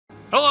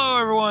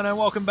Hello everyone and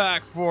welcome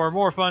back for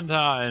more fun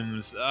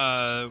times.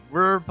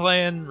 We're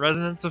playing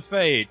Resonance of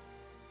Fate.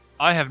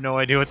 I have no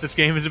idea what this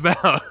game is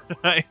about.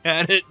 I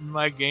had it in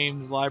my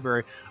games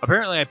library.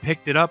 Apparently I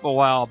picked it up a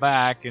while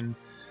back and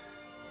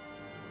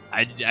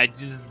I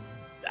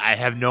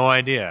have no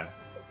idea.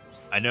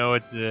 I know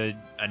it's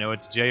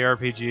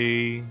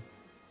JRPG.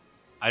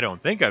 I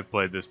don't think I've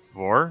played this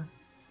before.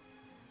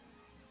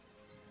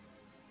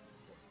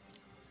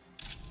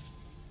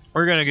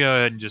 We're gonna go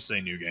ahead and just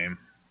say new game.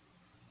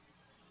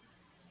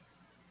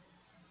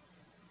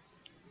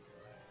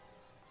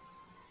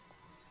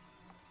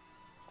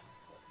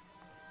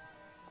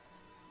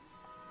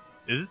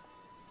 Is it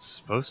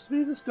supposed to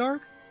be this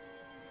dark?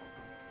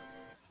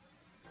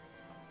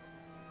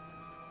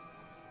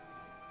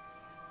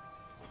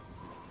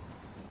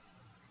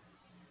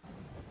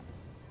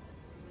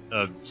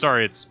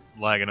 Sorry, it's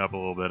lagging up a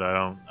little bit.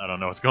 I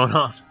don't know what's going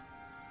on.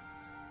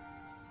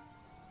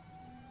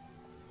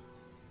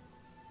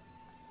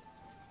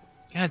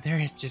 God, there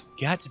has just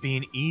got to be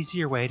an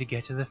easier way to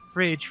get to the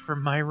fridge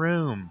from my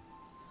room.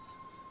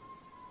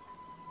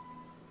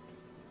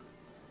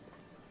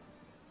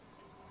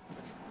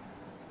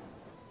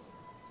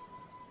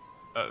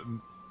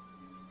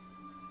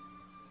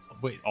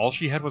 Wait, all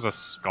she had was a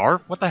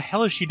scarf? What the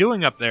hell is she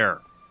doing up there?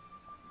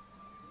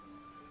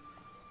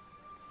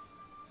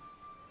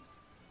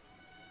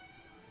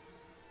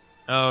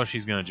 Oh,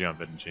 she's gonna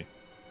jump, isn't she?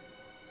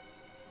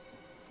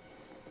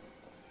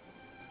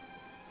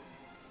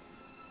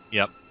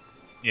 Yep.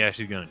 Yeah,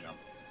 she's gonna jump.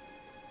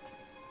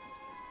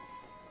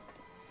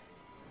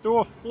 Do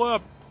a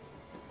flip!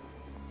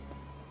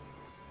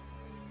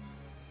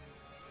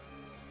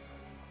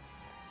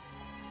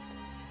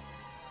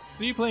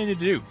 What are you planning to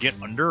do? Get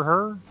under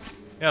her?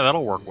 Yeah,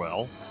 that'll work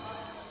well.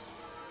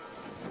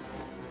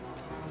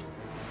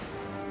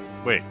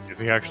 Wait, is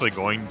he actually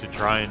going to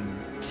try and...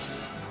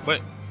 What?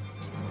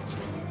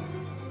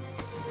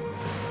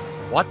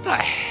 What the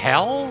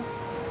hell?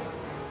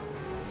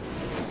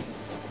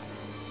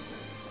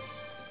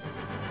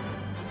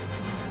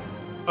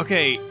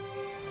 Okay,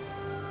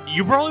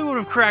 you probably would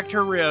have cracked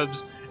her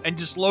ribs and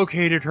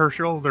dislocated her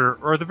shoulder,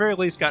 or at the very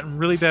least gotten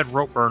really bad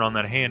rope burn on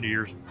that hand of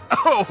yours.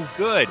 Oh,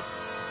 good!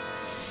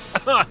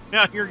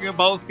 Now you're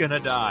both gonna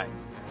die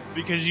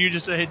because you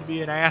just had to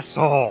be an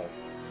asshole.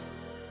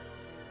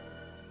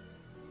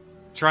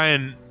 Try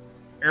and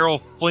Errol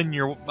Flynn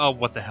your... Oh,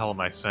 what the hell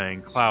am I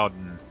saying? Cloud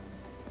and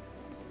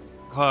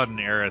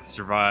Aerith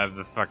survive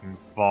the fucking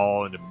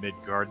fall into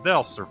Midgard.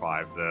 They'll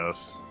survive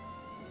this.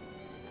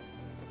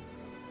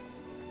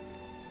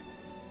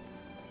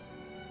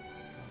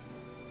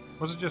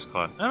 Was it just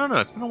Cloud? I don't know.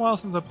 It's been a while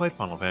since I played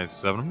Final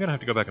Fantasy VII. I'm gonna have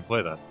to go back and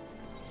play that.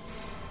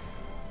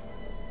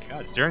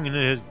 God, staring into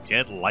his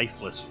dead,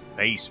 lifeless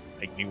face would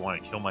make me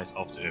want to kill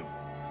myself too.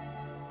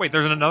 Wait,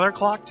 there's another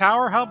clock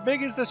tower? How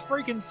big is this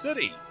freaking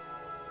city?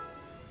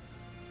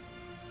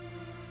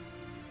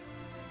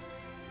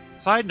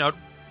 Side note,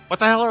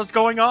 what the hell is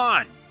going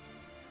on?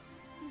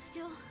 I'm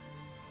still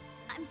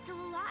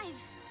alive.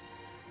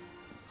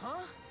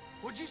 Huh?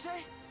 What'd you say?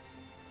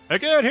 I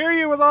can't hear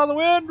you with all the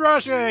wind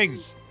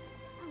rushing!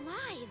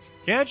 Alive?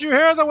 Can't you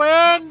hear the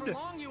Not wind? for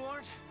long you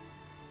aren't.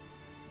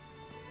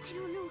 I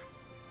don't know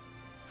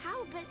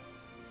how, but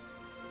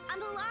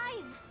I'm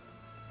alive.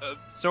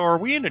 So are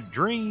we in a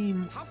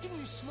dream? How can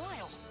you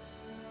smile?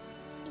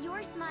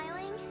 You're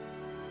smiling?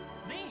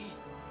 Me?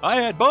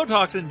 I had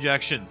Botox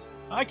injections.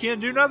 I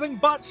can't do nothing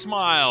but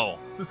smile.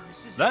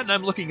 This is That it. and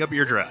I'm looking up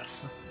your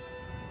dress.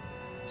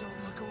 Don't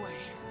look away.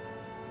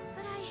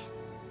 But I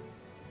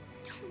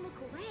don't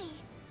look away.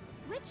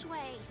 Which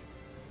way?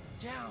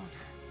 Down.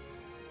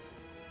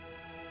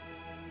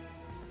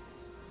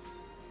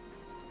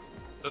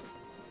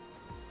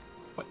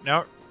 What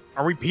now?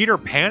 Are we Peter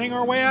Panning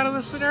our way out of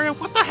this scenario?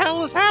 What the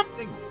hell is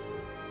happening?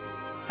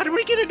 How did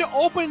we get into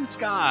open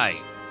sky?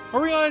 Are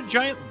we on a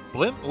giant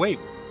blimp? Wait,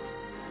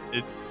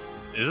 is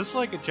this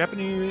like a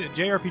Japanese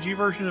JRPG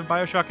version of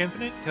BioShock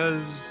Infinite?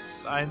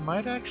 Because I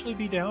might actually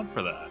be down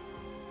for that.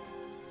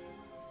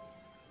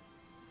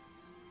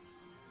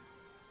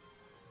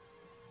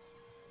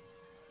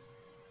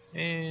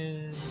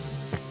 And...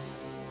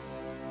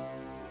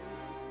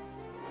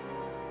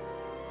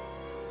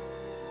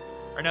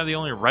 right now the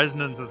only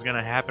resonance that's going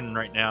to happen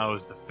right now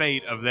is the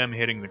fate of them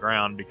hitting the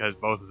ground because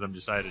both of them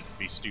decided to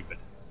be stupid.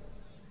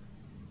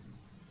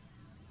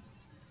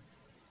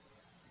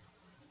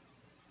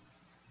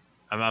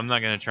 I'm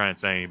not going to try and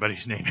say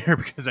anybody's name here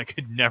because I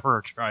could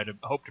never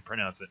hope to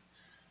pronounce it.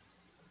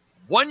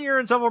 1 year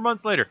and several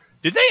months later.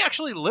 Did they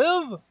actually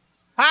live?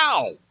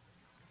 How?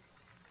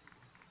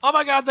 Oh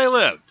my god, they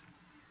lived.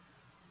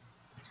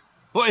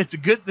 Boy, it's a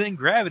good thing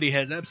gravity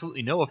has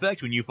absolutely no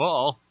effect when you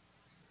fall.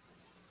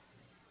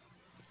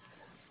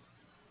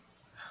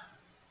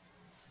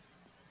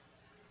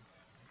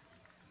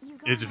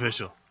 It's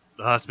official.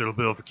 The hospital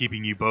bill for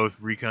keeping you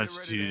both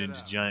reconstituted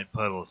into giant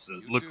puddles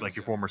that look like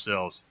your former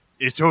selves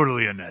is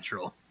totally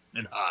unnatural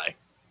and high.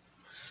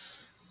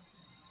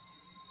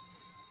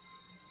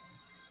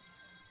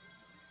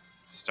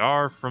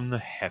 Star from the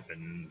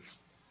heavens.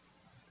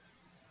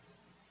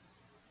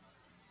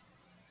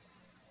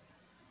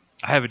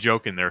 I have a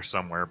joke in there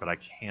somewhere, but I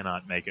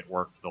cannot make it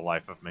work for the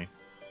life of me.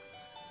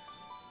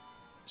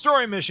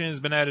 Story mission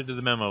has been added to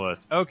the memo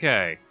list.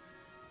 Okay.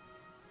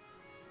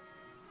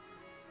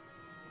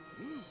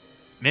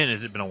 Man,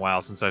 has it been a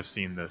while since I've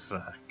seen this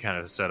kind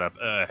of setup.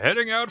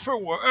 Heading out for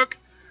work?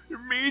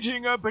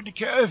 Meeting up at the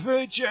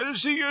Cafe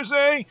Chelsea, you're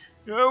saying?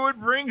 Oh, what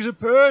brings a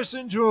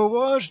person to a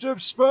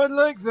washed-up spot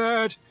like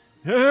that?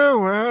 Oh,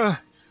 well,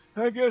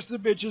 I guess the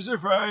bitches are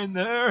fine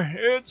there.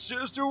 It's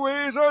just a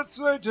ways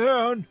outside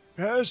town,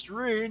 past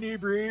Rainy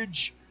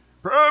Bridge.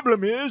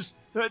 Problem is,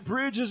 that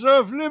bridge is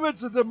off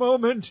limits at the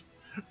moment.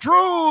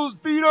 Trolls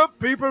beat up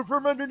people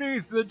from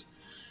underneath it.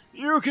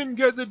 You can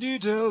get the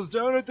details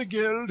down at the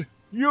guild.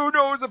 You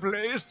know the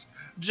place.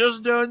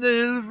 Just down the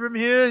hill from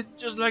here,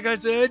 just like I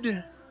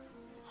said.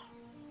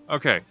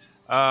 Okay.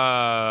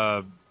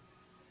 I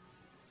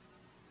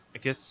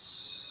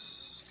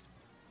guess...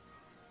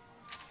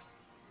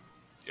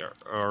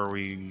 Are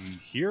we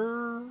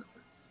here?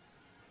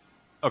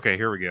 Okay,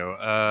 here we go.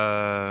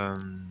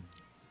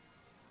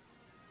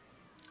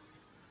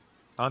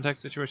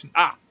 Context situation.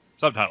 Ah!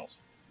 Subtitles.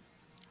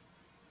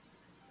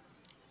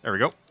 There we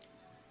go.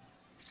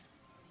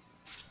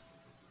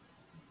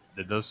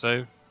 Did those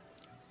save?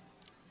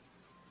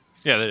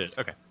 Yeah, they did.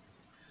 Okay.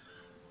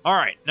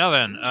 Alright, now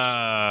then,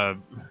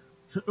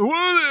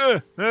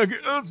 well,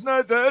 it's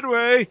not that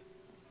way.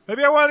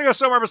 Maybe I want to go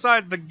somewhere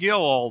besides the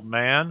guild,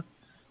 man.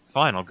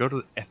 Fine, I'll go to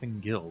the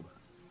effing guild.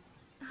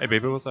 Hey,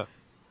 baby, what's up?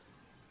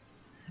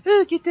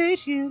 Look at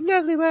that you,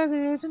 lovely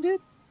weather, isn't it?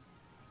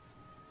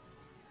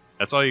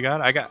 That's all you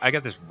got? I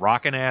got this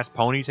rockin' ass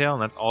ponytail,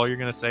 and that's all you're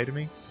gonna say to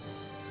me?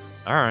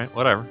 Alright,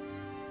 whatever.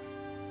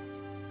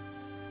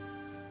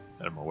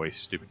 Out of my way,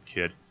 stupid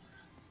kid.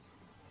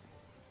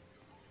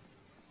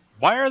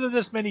 Why are there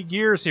this many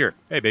gears here?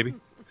 Hey, baby.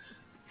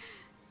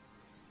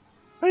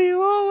 Are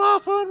you all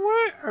off on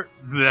work?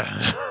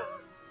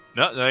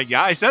 No,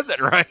 yeah, I said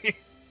that right.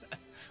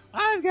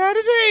 I've got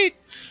a date.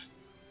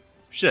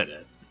 Shut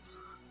up.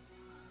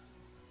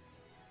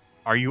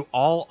 Are you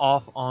all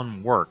off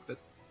on work?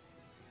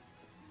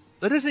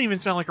 That doesn't even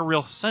sound like a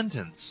real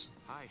sentence.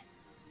 Hi.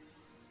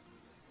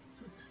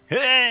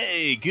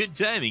 Hey, good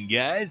timing,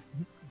 guys.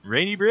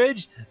 Rainy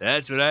Bridge?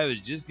 That's what I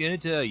was just gonna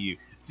tell you.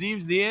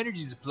 Seems the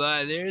energy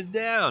supply there is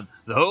down.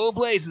 The whole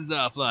place is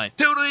offline.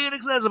 Totally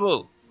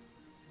inaccessible.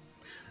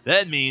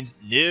 That means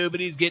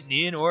nobody's getting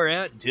in or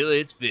out until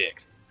it's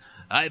fixed.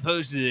 I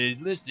posted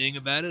a listing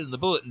about it on the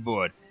bulletin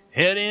board.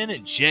 Head in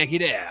and check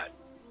it out.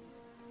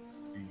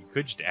 You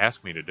could just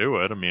ask me to do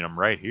it. I mean, I'm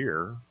right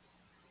here.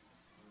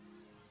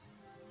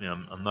 I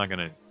mean, I'm not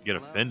gonna get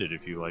offended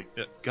if you like...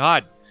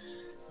 God!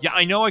 Yeah,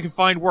 I know I can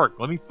find work.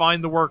 Let me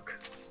find the work.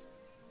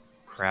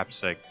 Crap's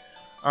sake.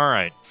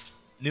 Alright.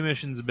 New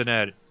missions have been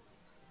added.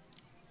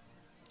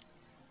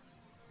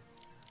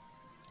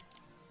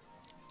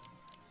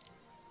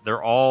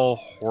 They're all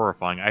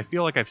horrifying. I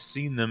feel like I've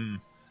seen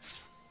them...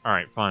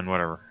 Alright, fine,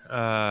 whatever.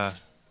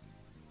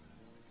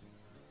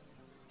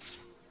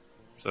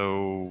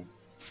 So...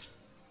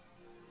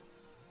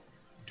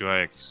 Do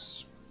I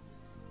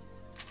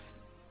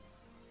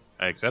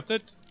accept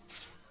it?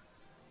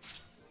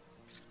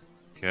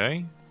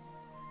 Okay.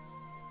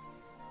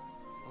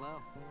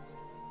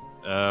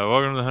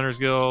 Welcome to the Hunters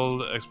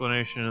Guild.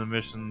 Explanation of the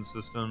mission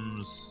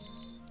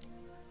systems.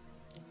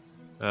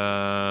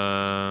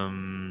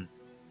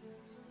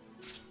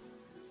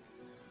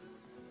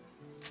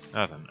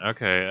 Nothing.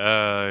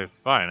 Okay,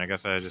 fine. I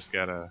guess I just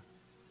gotta...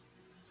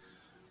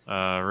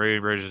 raid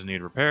bridges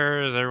need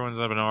repairs. Everyone's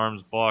up in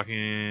arms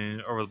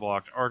blocking over the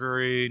blocked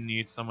artery.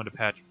 Needs someone to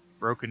patch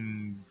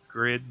broken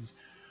grids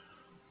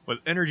with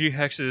energy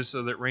hexes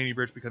so that Rainy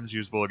Bridge becomes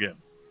usable again.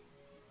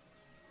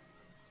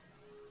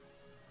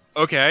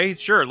 Okay,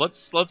 sure,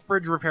 let's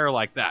bridge repair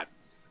like that.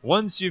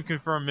 Once you've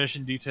confirmed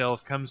mission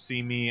details, come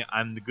see me.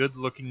 I'm the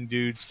good-looking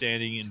dude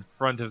standing in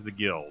front of the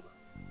guild.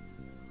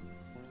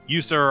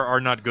 You, sir, are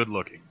not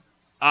good-looking.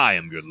 I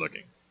am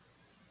good-looking.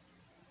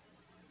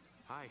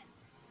 Hi.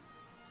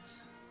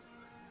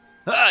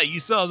 Ah, you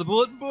saw the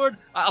bulletin board?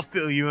 I'll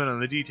fill you in on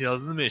the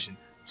details of the mission.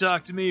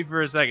 Talk to me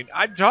for a second.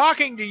 I'm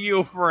talking to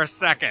you for a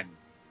second!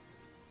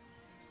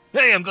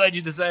 Hey, I'm glad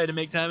you decided to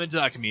make time and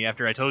talk to me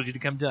after I told you to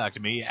come talk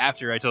to me,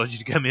 after I told you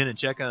to come in and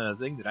check on a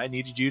thing that I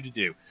needed you to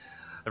do.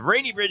 The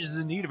Rainy Bridge is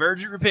in need of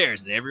urgent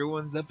repairs, and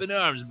everyone's up in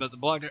arms about the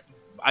block.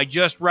 I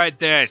just write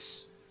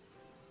this.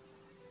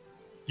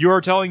 You're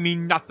telling me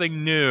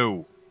nothing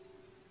new.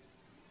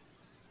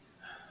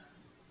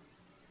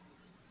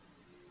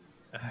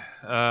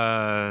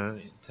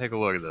 Take a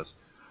look at this.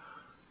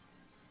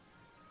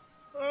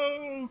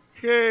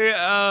 Okay,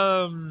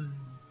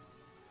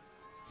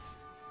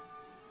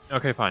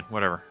 okay, fine,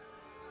 whatever.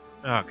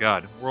 Oh,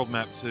 God. World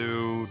map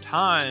to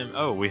time.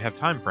 Oh, we have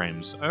time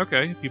frames.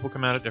 Okay, people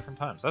come out at different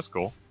times. That's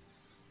cool.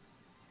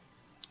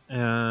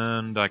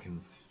 And I can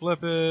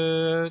flip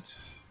it.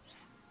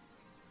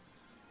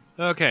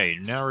 Okay,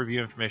 now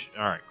review information.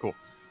 Alright, cool.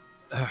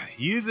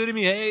 Use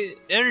enemy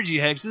energy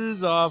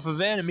hexes off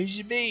of enemies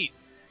you beat.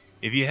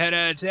 If you head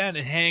out of town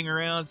and hang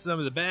around some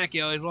of the back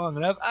alleys long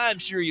enough, I'm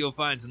sure you'll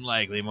find some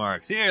likely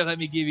marks. Here, let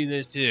me give you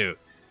this too.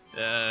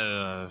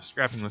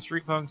 Scrapping the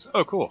street punks.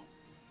 Oh, cool.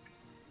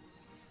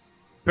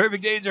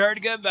 Perfect days are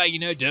hard to come by, you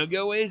know. Don't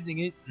go wasting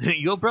it.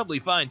 You'll probably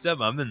find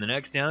some of them in the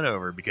next town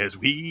over, because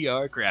we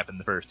are crap in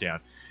the first town.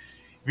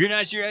 If you're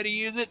not sure how to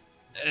use it,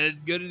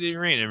 go to the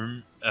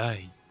arena.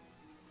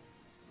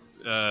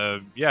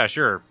 Yeah,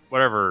 sure.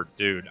 Whatever,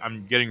 dude.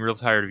 I'm getting real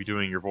tired of you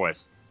doing your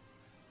voice.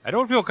 I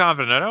don't feel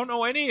confident. I don't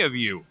know any of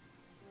you.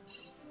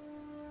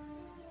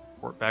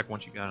 Report back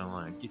once you got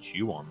online. Get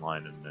you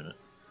online in a minute.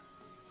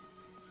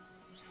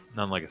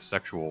 Not in like a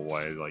sexual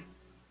way, like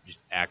just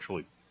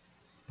actually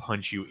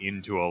punch you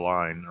into a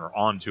line or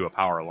onto a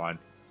power line.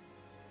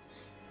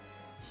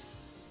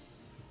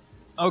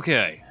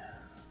 Okay.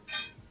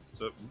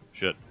 So,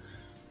 shit.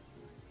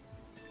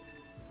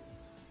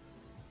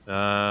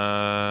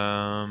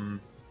 How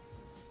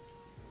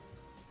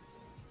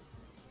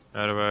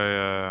do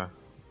I,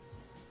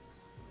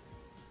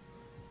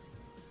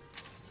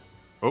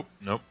 Oh,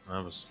 nope,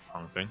 that was the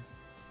wrong thing.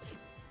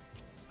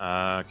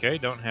 Okay,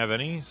 don't have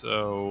any,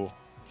 so...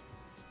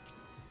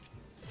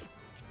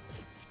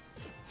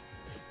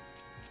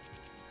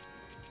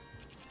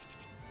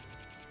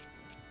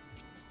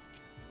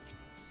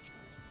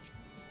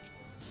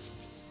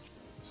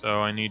 So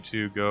I need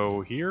to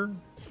go here?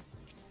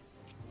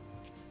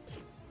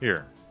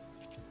 Here.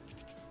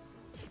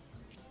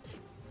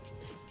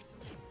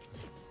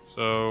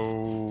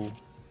 So...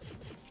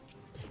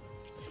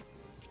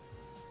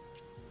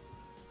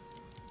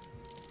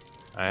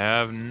 I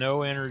have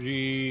no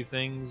energy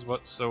things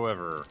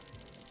whatsoever.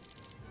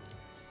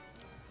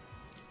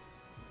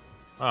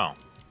 Oh.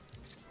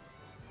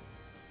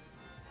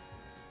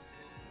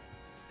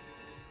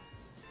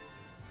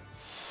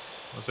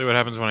 Let's see what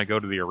happens when I go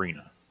to the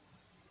arena.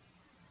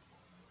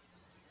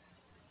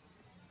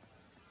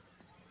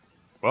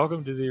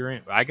 Welcome to the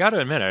arena. I gotta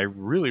admit, I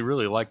really,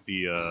 really like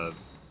the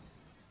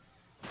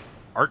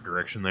art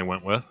direction they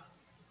went with.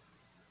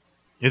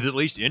 It's at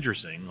least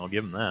interesting, I'll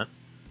give them that.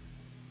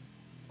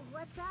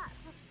 What's up?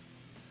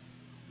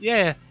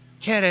 Yeah,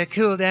 kinda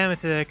cool down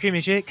with the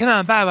creamy shit. Come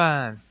on, buy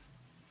one!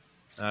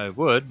 I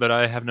would, but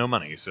I have no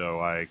money,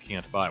 so I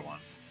can't buy one.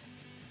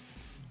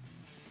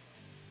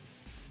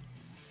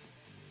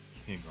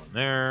 Can't go in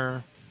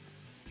there.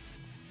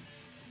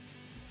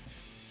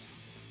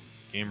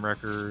 Game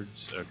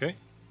records, okay.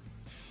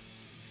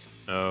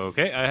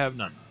 Okay, I have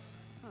none.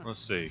 Let's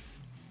see.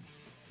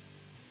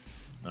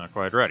 Not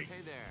quite ready.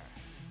 Hey there.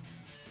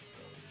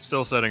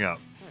 Still setting up.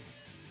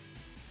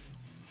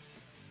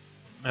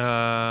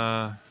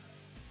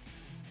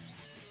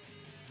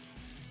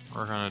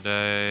 Work on a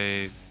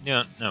day.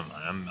 Yeah, never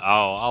mind.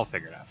 I'll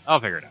figure it out. I'll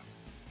figure it out.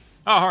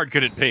 How hard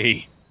could it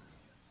be?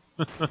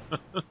 Has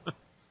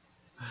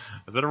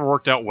that ever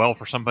worked out well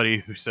for somebody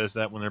who says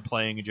that when they're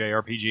playing a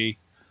JRPG?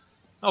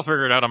 I'll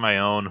figure it out on my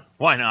own.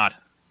 Why not?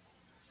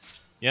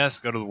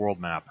 Yes, go to the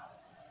world map.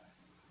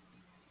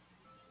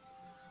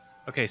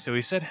 Okay, so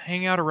he said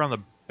hang out around the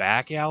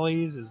back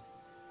alleys. Is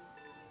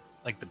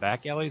like the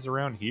back alleys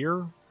around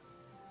here?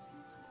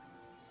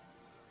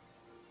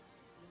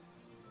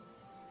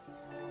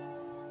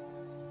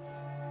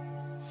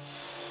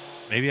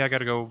 Maybe I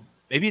gotta go...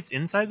 Maybe it's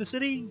inside the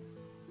city?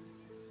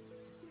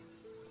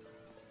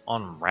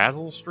 On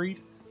Razzle Street?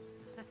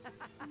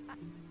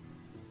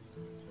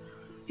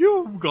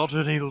 You've got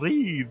any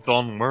leads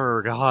on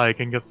where I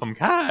can get some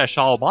cash,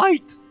 I'll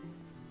bite.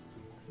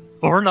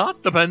 Or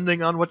not,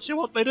 depending on what you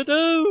want me to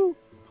do.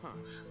 Huh.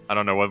 I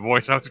don't know what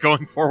voice I was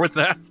going for with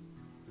that.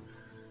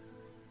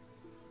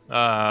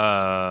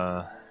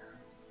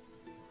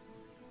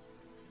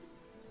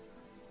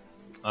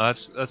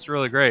 That's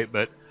really great,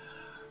 but...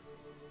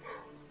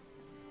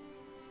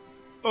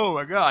 Oh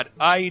my god,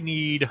 I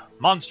need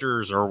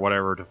monsters or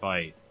whatever to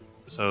fight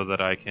so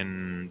that I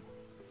can...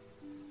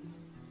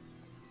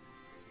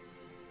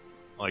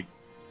 like...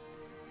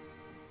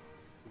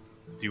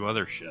 do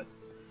other shit.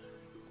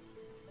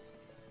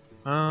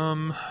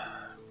 Oh,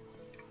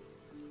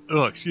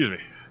 excuse me.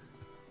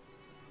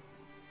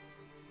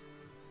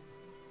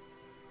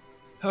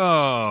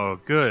 Oh,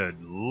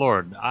 good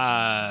lord.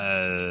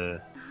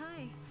 Hi.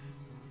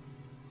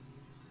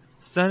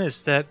 Sun is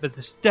set, but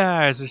the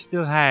stars are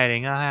still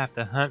hiding. I'll have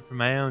to hunt for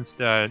my own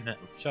star. No,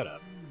 shut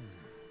up.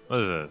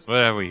 What is this? What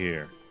have we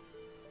here?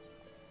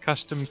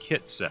 Custom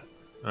kit set.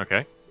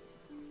 Okay.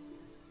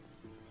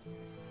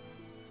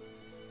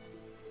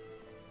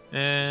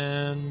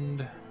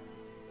 And...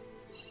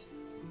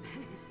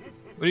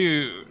 what do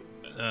you...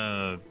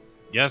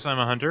 yes, I'm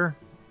a hunter.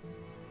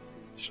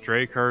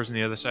 Stray cars on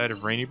the other side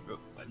of Rainy...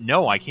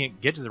 No, I can't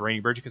get to the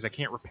Rainy Bridge because I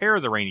can't repair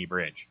the Rainy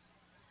Bridge.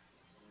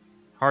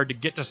 Hard to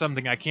get to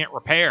something I can't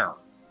repair.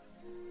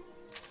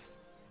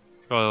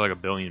 Probably like a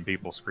billion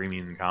people screaming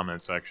in the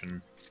comment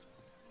section.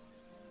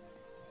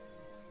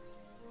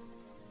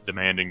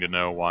 Demanding to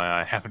know why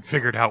I haven't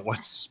figured out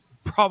what's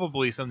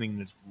probably something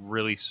that's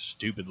really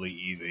stupidly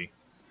easy.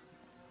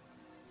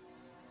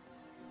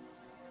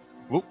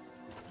 Whoop.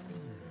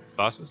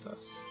 Boss's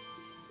dust.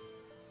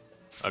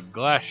 A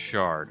glass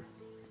shard.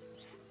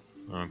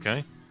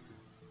 Okay.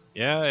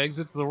 Yeah,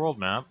 exit to the world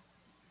map.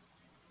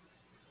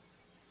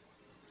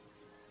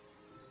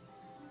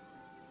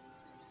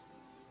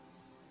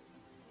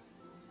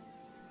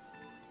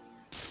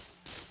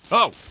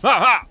 Oh! Ha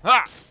ha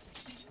ha!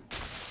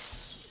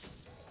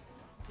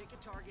 Pick a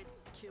target,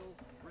 kill,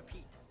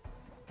 repeat.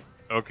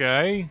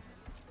 Okay.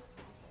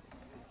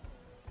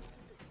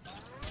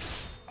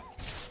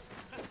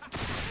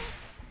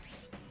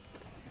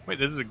 Wait,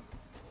 this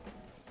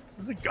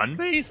is a gun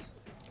base?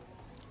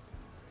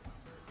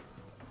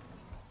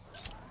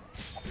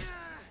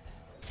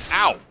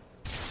 Ow!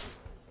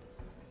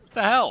 What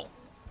the hell?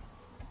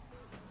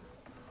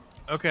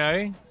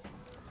 Okay.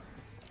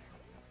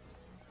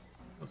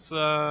 Let's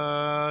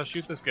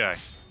shoot this guy.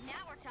 Now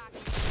we're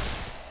talking.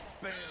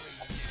 Barely.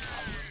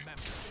 I'll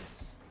remember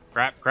this.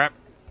 Crap, crap.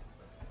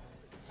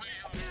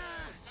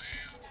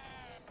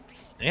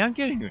 Yeah, I'm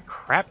getting the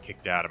crap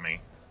kicked out of me.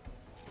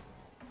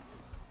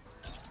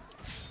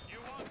 You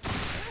want some?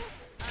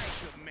 I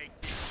could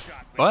make this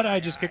shot with But my I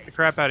just kicked the eye.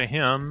 crap out of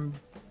him,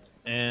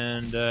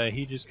 and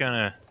he just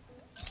kind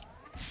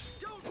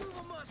Don't move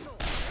a muscle.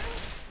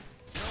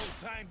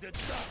 No time to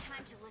duck.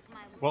 Time to lick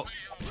my of... Well...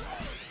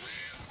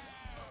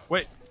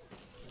 Wait.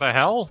 The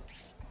hell?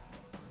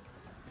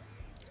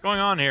 What's going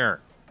on here?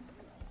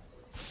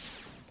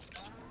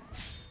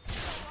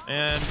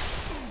 And...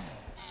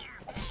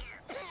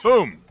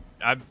 Boom!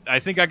 I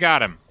think I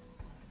got him.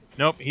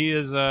 Nope, he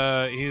is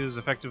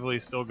effectively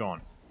still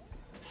going.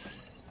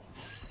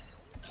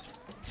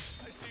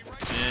 I see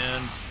right.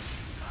 And...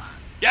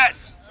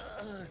 Yes!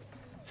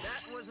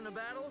 That wasn't a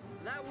battle.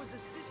 That was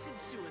assisted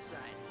suicide.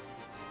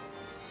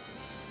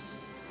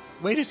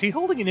 Wait, is he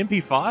holding an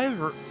MP5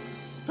 or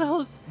the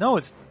hell? No,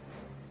 it's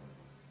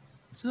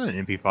not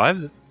an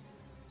MP5.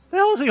 The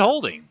hell is he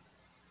holding?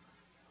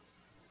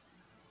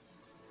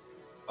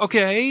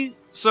 Okay,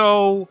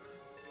 so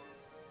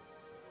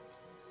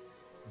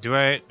do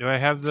I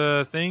have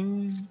the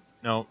thing?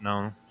 No.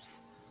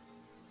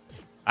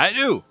 I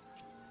do.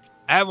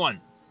 I have one.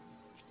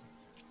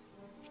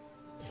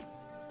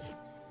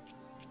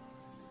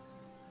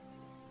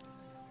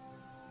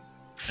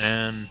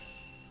 And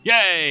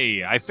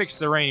yay! I fixed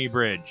the rainy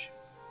bridge.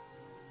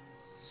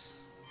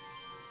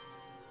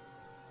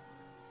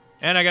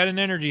 And I got an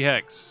energy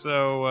hex,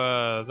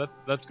 so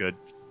that's good.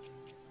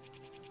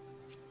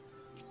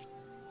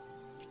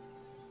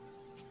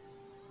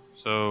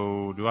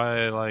 So do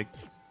I like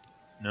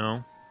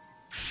no?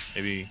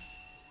 Maybe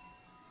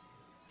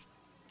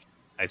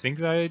I think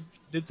that I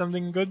did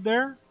something good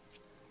there?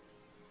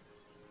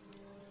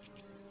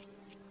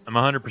 I'm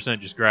 100%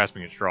 just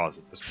grasping at straws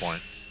at this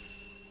point.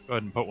 Let's go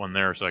ahead and put one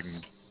there so I can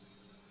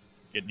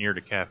get near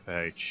to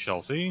Cafe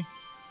Chelsea.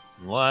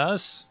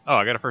 Unless... Oh,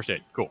 I got a first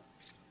aid. Cool.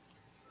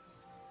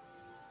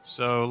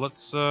 So,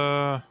 let's,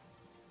 I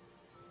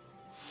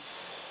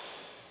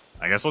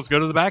guess let's go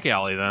to the back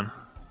alley, then.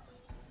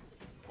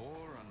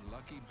 Poor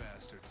unlucky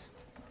bastards.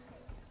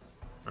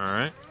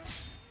 Alright.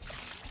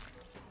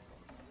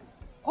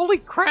 Holy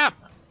crap!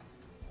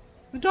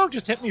 The dog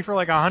just hit me for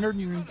like 100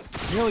 and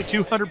nearly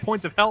 200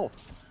 points of health.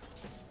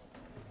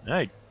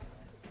 I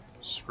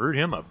screwed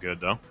him up good,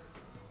 though.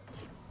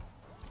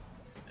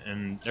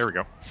 And there we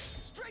go.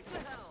 Straight to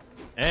hell.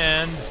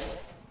 And...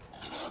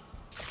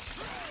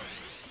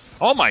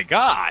 Oh my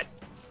god!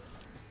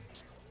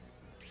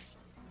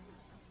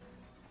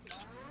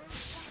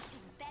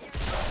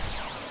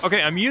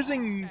 Okay, I'm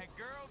using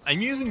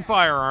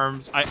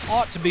firearms. I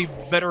ought to be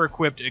better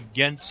equipped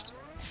against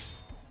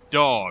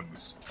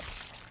dogs.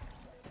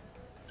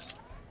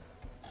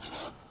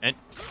 And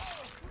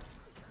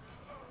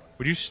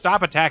would you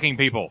stop attacking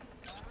people?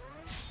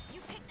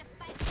 You picked a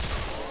fight.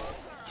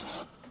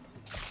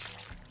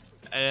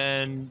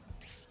 And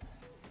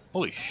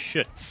holy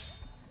shit.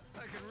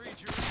 I can read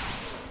your.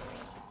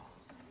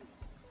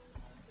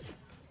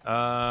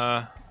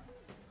 How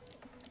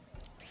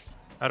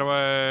do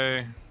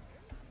I?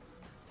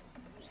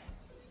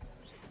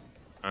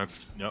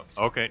 No.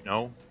 Okay,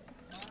 no.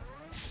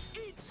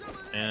 Eat some of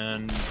this.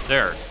 And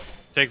there.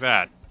 Take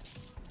that.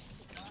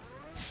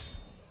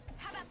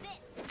 How about this?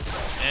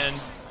 And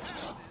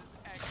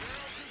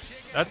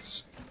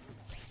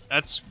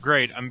that's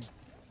great.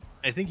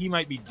 I think he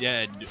might be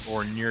dead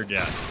or near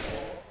death.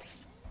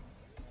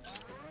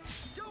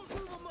 Don't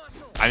move a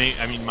muscle.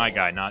 I mean my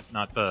guy, not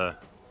the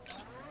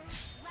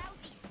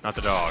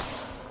dog.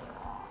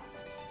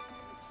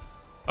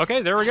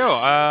 Okay, there we go.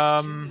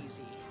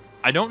 Easy.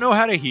 I don't know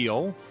how to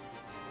heal.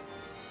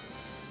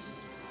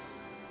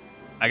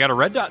 I got a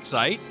red dot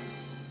sight.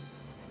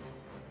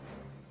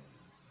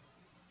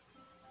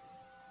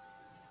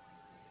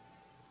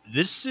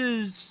 This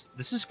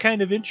is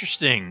kind of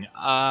interesting.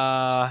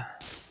 Oh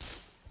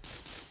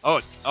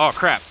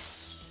crap.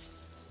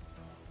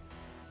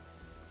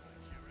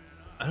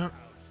 I don't.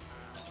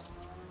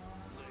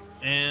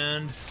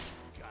 And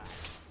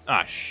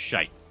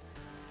shite.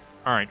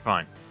 All right,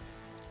 fine.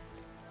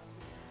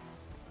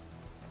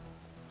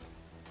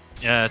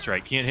 Yeah, that's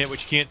right. Can't hit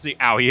what you can't see.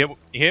 Ow, he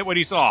hit what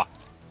he saw.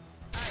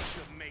 I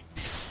could make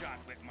this shot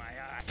with my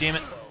eye. Damn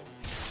it.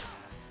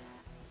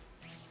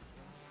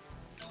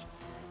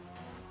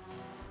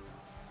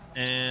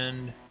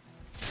 And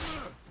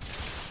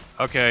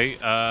okay,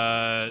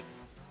 I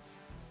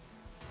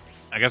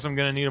guess I'm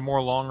gonna need a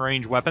more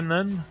long-range weapon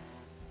then.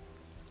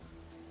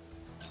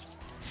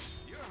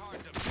 You're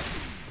hard to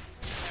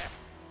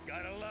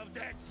gotta love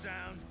that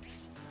sound.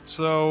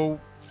 So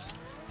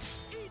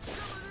Eat some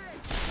of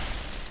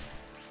this.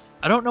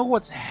 I don't know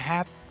what's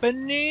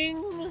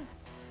happening.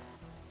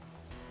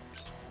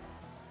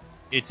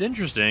 It's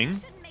interesting.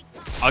 Shouldn't make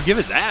fun. I'll give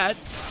it that.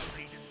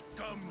 Lousy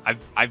scum.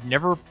 I've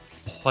never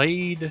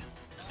played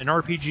an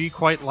RPG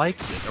quite like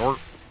it, or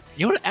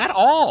you know, at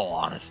all.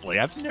 Honestly,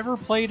 I've never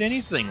played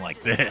anything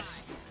like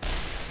this.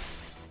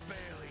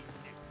 Barely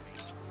nicked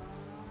me.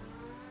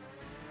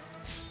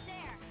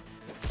 There.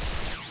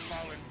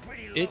 Falling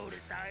pretty low It- to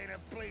die in a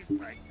place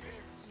like this.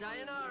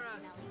 Sayonara.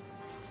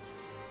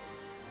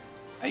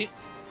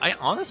 I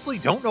honestly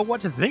don't know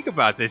what to think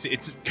about this.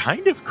 It's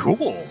kind of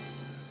cool.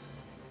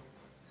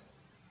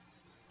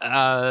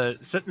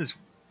 Set in this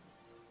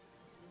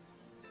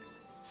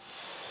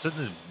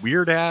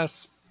weird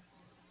ass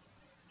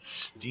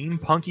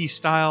steampunky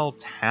style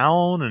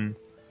town, and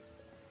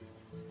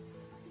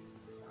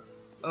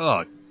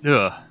that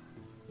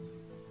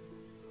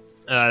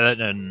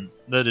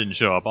didn't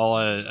show up.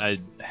 I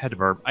had to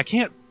burp. I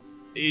can't.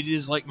 It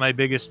is like my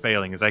biggest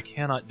failing is I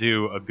cannot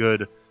do a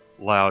good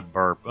loud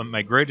burp.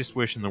 My greatest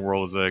wish in the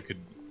world is that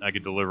I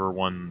could deliver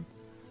one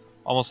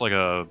almost like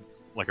a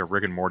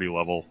Rick and Morty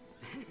level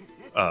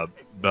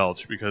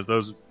belch, because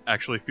those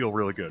actually feel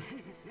really good.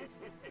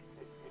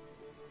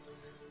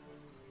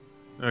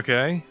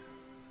 Okay.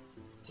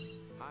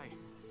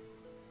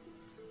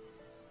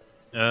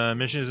 Hi.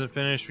 Mission isn't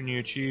finished when you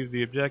achieve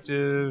the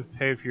objective.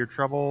 Pay for your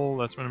trouble.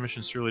 That's when a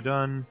mission's truly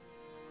done.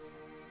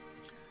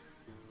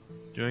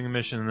 Doing a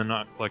mission and then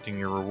not collecting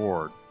your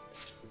reward.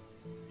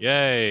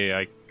 Yay!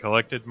 I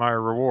collected my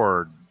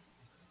reward.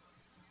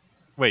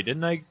 Wait,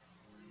 didn't I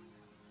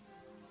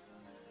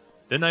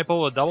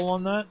pull a double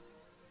on that?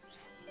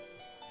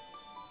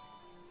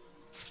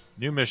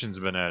 New missions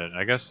have been added.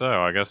 I guess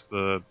so. I guess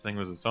the thing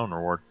was its own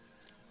reward.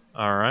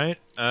 Alright.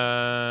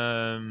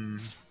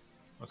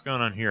 What's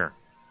going on here?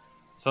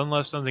 Son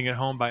left something at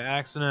home by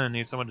accident and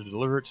needs someone to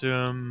deliver it to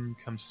him.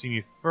 Come see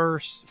me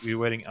first. We'll be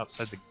waiting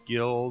outside the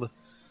guild.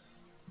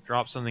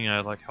 Drop something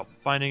I'd like help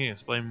finding and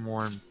explain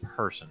more in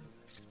person.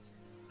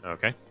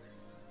 Okay.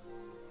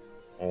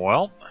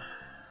 Well,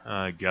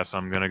 I guess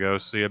I'm gonna go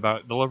see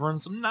about delivering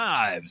some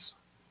knives.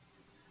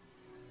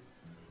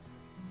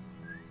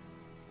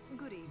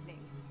 Good evening.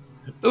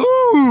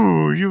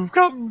 Ooh, you've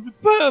come at the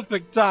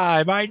perfect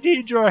time. I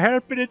need your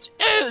help and it's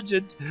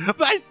urgent.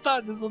 My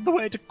son is on the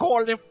way to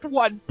Core Lift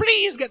 1.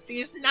 Please get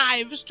these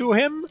knives to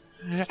him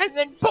and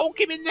then poke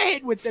him in the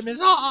head with them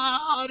as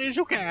hard as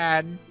you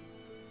can.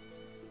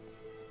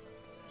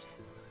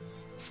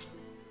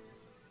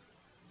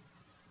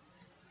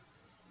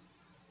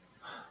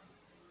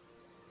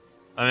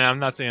 I mean, I'm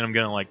not saying I'm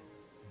gonna, like,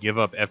 give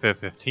up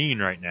FF15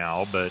 right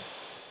now, but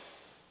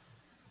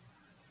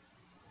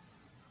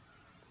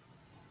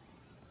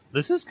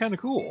this is kind of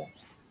cool.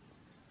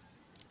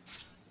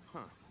 Huh.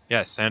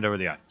 Yes, hand over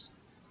the items.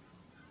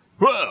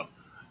 Whoa!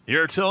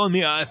 You're telling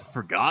me I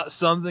forgot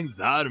something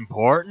that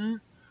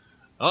important?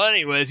 Well,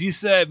 anyways, you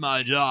saved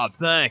my job.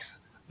 Thanks.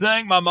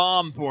 Thank my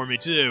mom for me,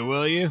 too,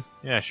 will you?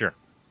 Yeah, sure.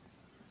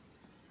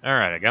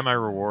 Alright, I got my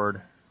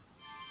reward.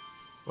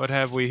 What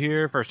have we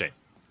here? First aid.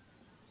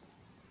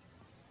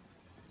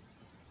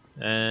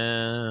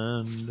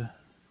 And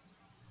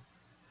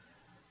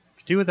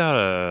could do without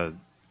a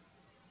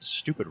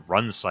stupid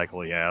run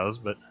cycle he has,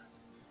 but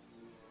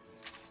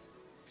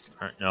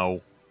alright,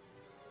 no.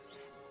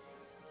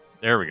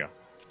 There we go.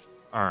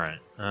 Alright,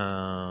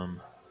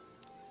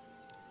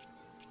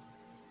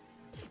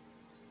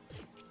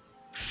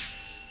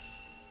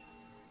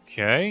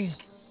 okay.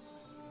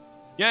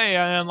 Yay,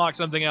 I unlocked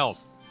something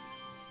else.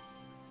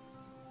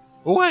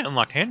 Oh, I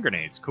unlocked hand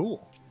grenades.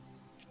 Cool.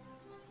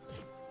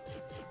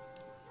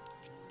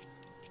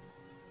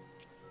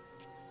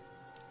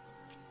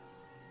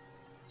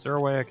 Is there a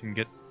way I can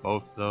get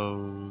both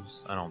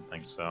those? I don't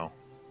think so.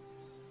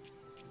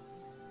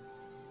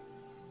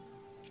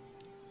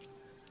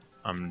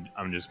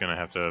 I'm just gonna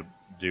have to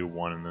do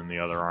one and then the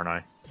other, aren't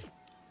I?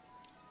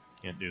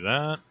 Can't do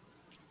that.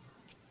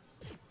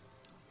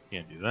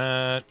 Can't do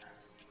that.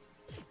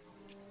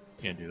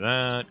 Can't do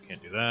that.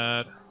 Can't do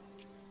that.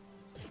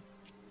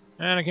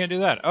 And I can't do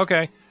that.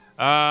 Okay.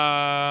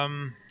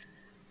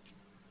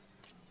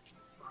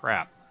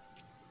 Crap.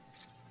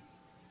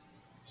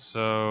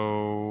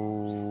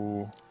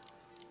 So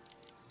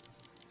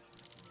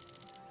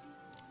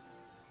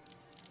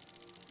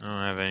I don't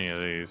have any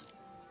of these.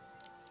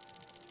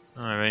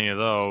 I don't have any of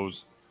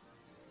those.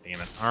 Damn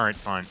it. Alright,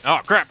 fine.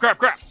 Oh, crap, crap,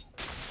 crap!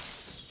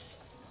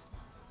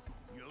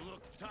 You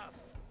look tough,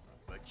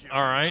 but you're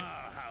All right. in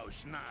our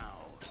house now.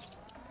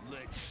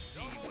 Let's see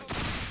what you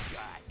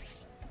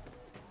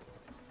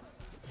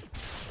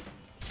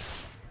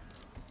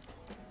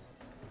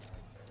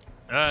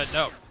got.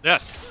 No.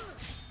 Yes.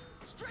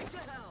 Straight to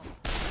hell.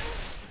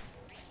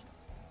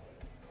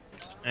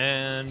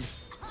 And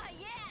Oh,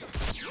 yeah.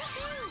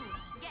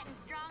 Woohoo! Get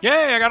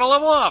Yay, I got a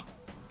level up!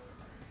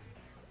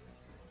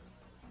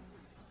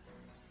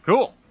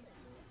 Cool.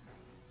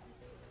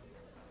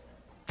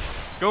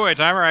 Go away,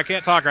 timer. I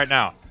can't talk right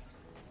now.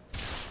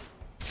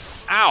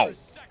 Ow!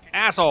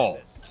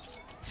 Asshole!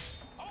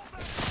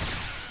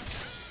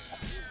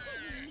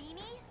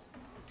 Meanie?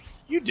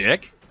 You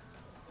dick.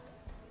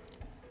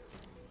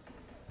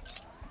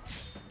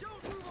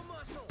 Don't move a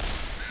muscle.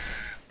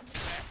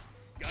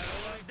 Gotta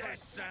love that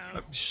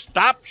sound.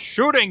 Stop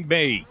shooting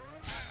me!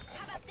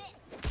 How about this?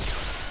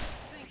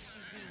 Thinks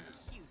she's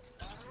being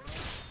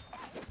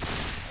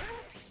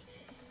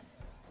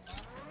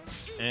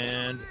cute.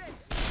 And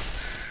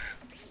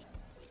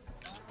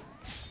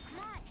Come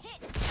on,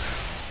 hit.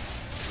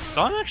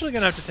 so I'm actually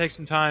gonna have to take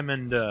some time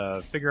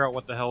and figure out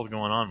what the hell's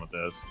going on with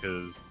this,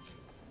 because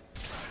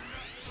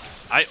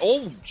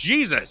oh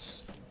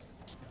Jesus!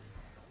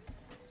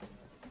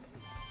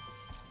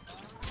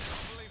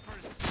 Only for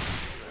a second,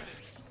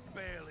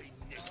 barely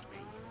nicked me.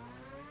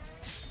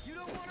 You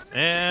don't want to miss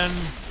And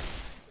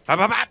bop,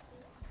 bop, bop.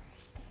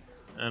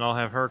 And I'll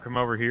have her come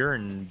over here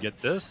and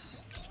get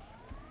this.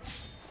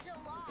 So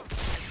long.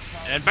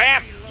 And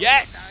bam!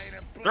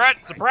 Yes!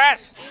 Threat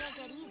suppressed!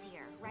 It'll get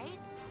easier, right?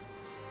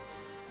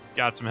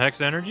 Got some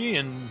hex energy,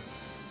 and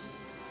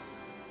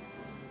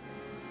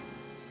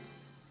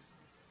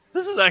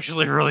this is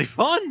actually really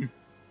fun.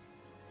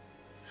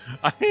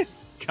 I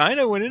kind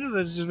of went into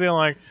this just being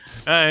like,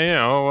 you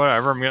know,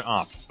 whatever. I'm gonna.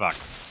 Oh fuck.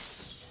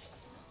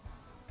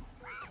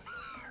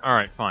 All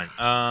right, fine.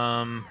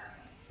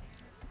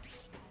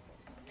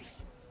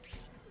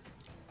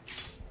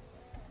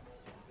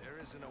 There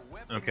isn't a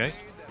weapon Okay. made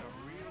that a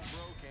real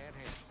bro can't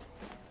handle.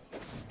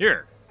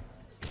 Here,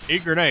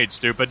 eat grenade,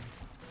 stupid.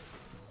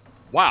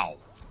 Wow.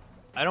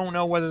 I don't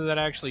know whether that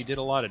actually did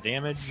a lot of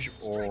damage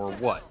or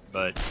what,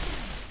 but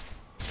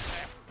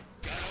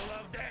Gotta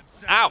love that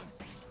sound. ow!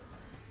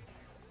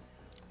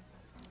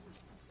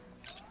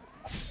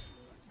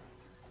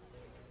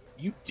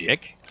 You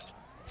dick.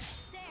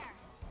 There.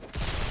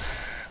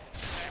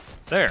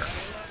 There.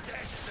 Love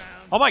that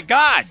sound. Oh my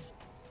god!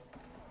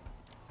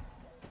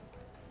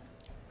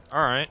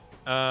 Alright,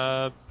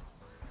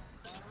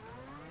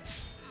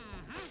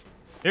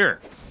 here,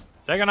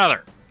 take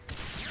another.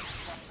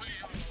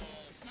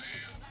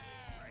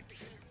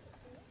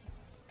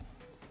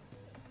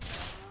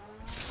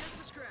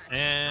 just a scratch.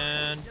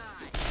 And Die.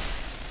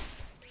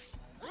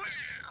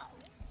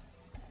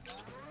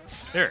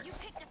 here. You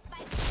picked a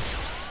fight.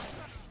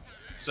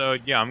 So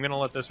yeah, I'm gonna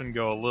let this one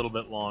go a little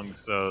bit long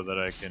so that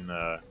I can,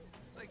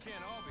 They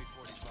can't all be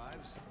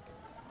 45s.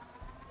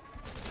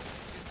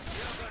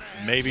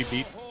 maybe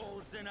beat...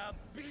 Holes in a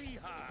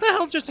beehive. What the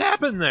hell just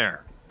happened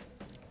there?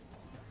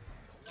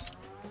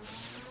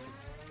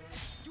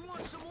 You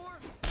want some more?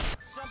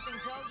 Something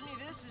tells me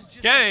this is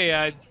just. Yay,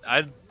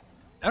 I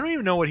don't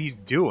even know what he's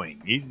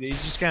doing. He's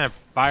just kind of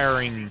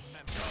firing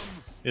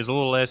his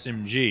little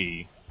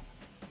SMG.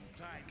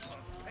 Time for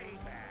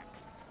payback.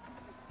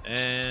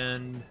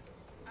 And...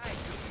 I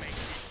could make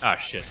this ah,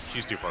 shit.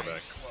 She's too far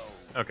back.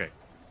 close. Okay.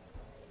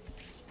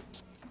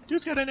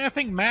 Dude's got an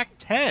effing Mac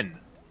 10.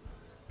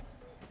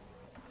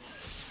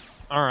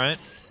 Alright.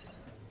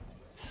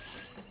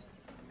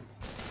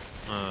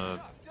 Tough,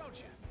 don't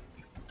you?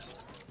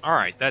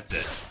 Alright, that's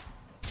it.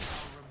 I'll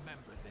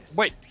remember this.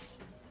 Wait.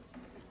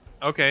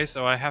 Okay,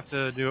 so I have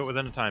to do it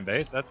within a time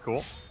base. That's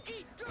cool.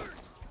 Eat dirt.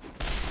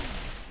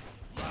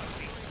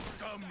 Lousy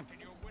scum.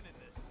 You're winning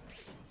this.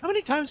 How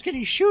many times can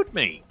he shoot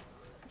me?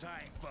 Time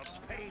for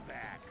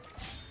payback.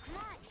 Come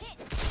on, hit.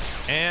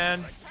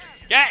 And...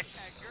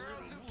 yes!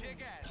 Girls who kick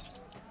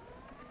ass.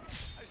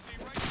 I see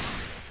right through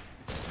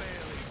you.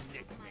 Barely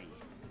nicked me.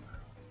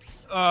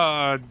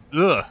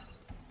 Ugh.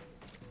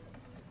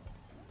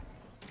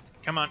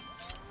 Come on.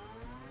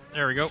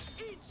 There we go.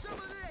 Eat some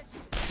of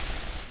this.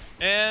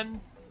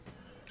 And...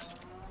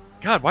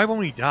 God, why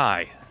won't he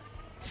die?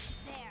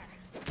 There.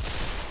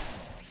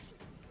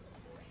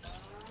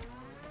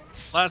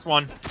 Last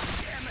one. Damn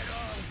it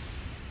all.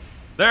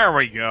 There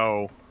we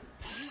go.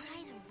 You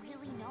guys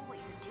really know what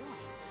you're doing.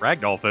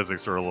 Ragdoll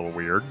physics are a little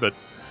weird, but...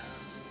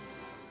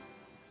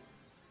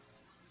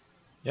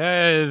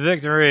 Yay,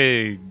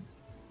 victory!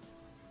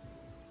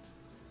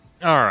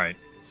 Alright.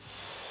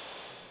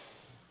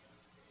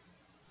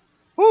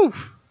 Whew!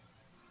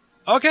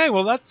 Okay,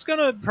 well that's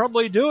gonna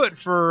probably do it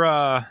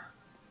for,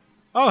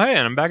 Oh, hey,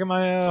 and I'm back at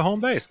my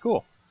home base.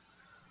 Cool.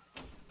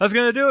 That's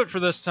gonna do it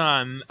for this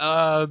time.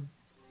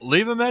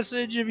 Leave a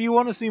message if you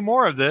want to see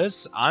more of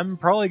this. I'm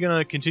probably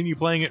gonna continue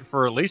playing it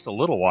for at least a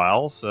little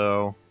while,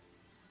 so...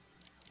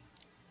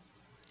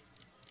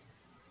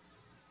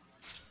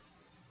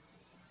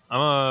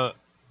 Ooh.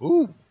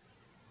 What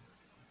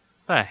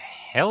the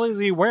hell is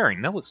he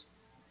wearing? That looks...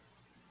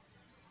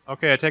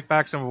 Okay, I take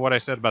back some of what I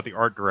said about the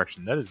art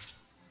direction. That is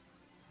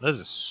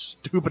the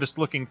stupidest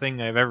looking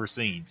thing I've ever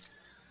seen.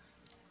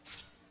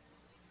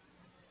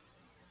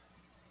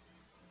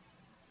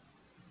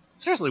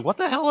 Seriously, what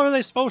the hell are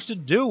they supposed to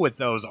do with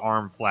those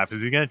arm flaps?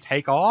 Is he going to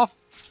take off?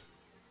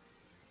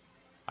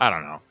 I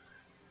don't know.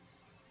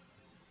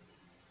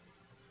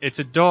 It's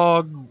a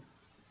dog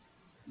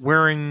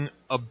wearing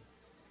a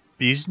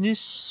business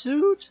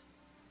suit?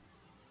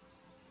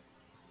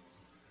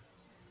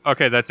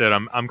 Okay, that's it.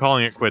 I'm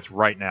calling it quits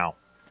right now.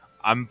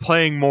 I'm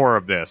playing more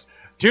of this.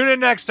 Tune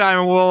in next time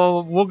and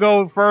we'll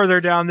go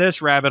further down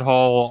this rabbit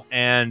hole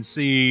and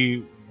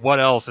see what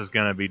else is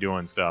going to be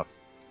doing stuff.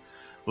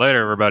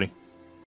 Later, everybody.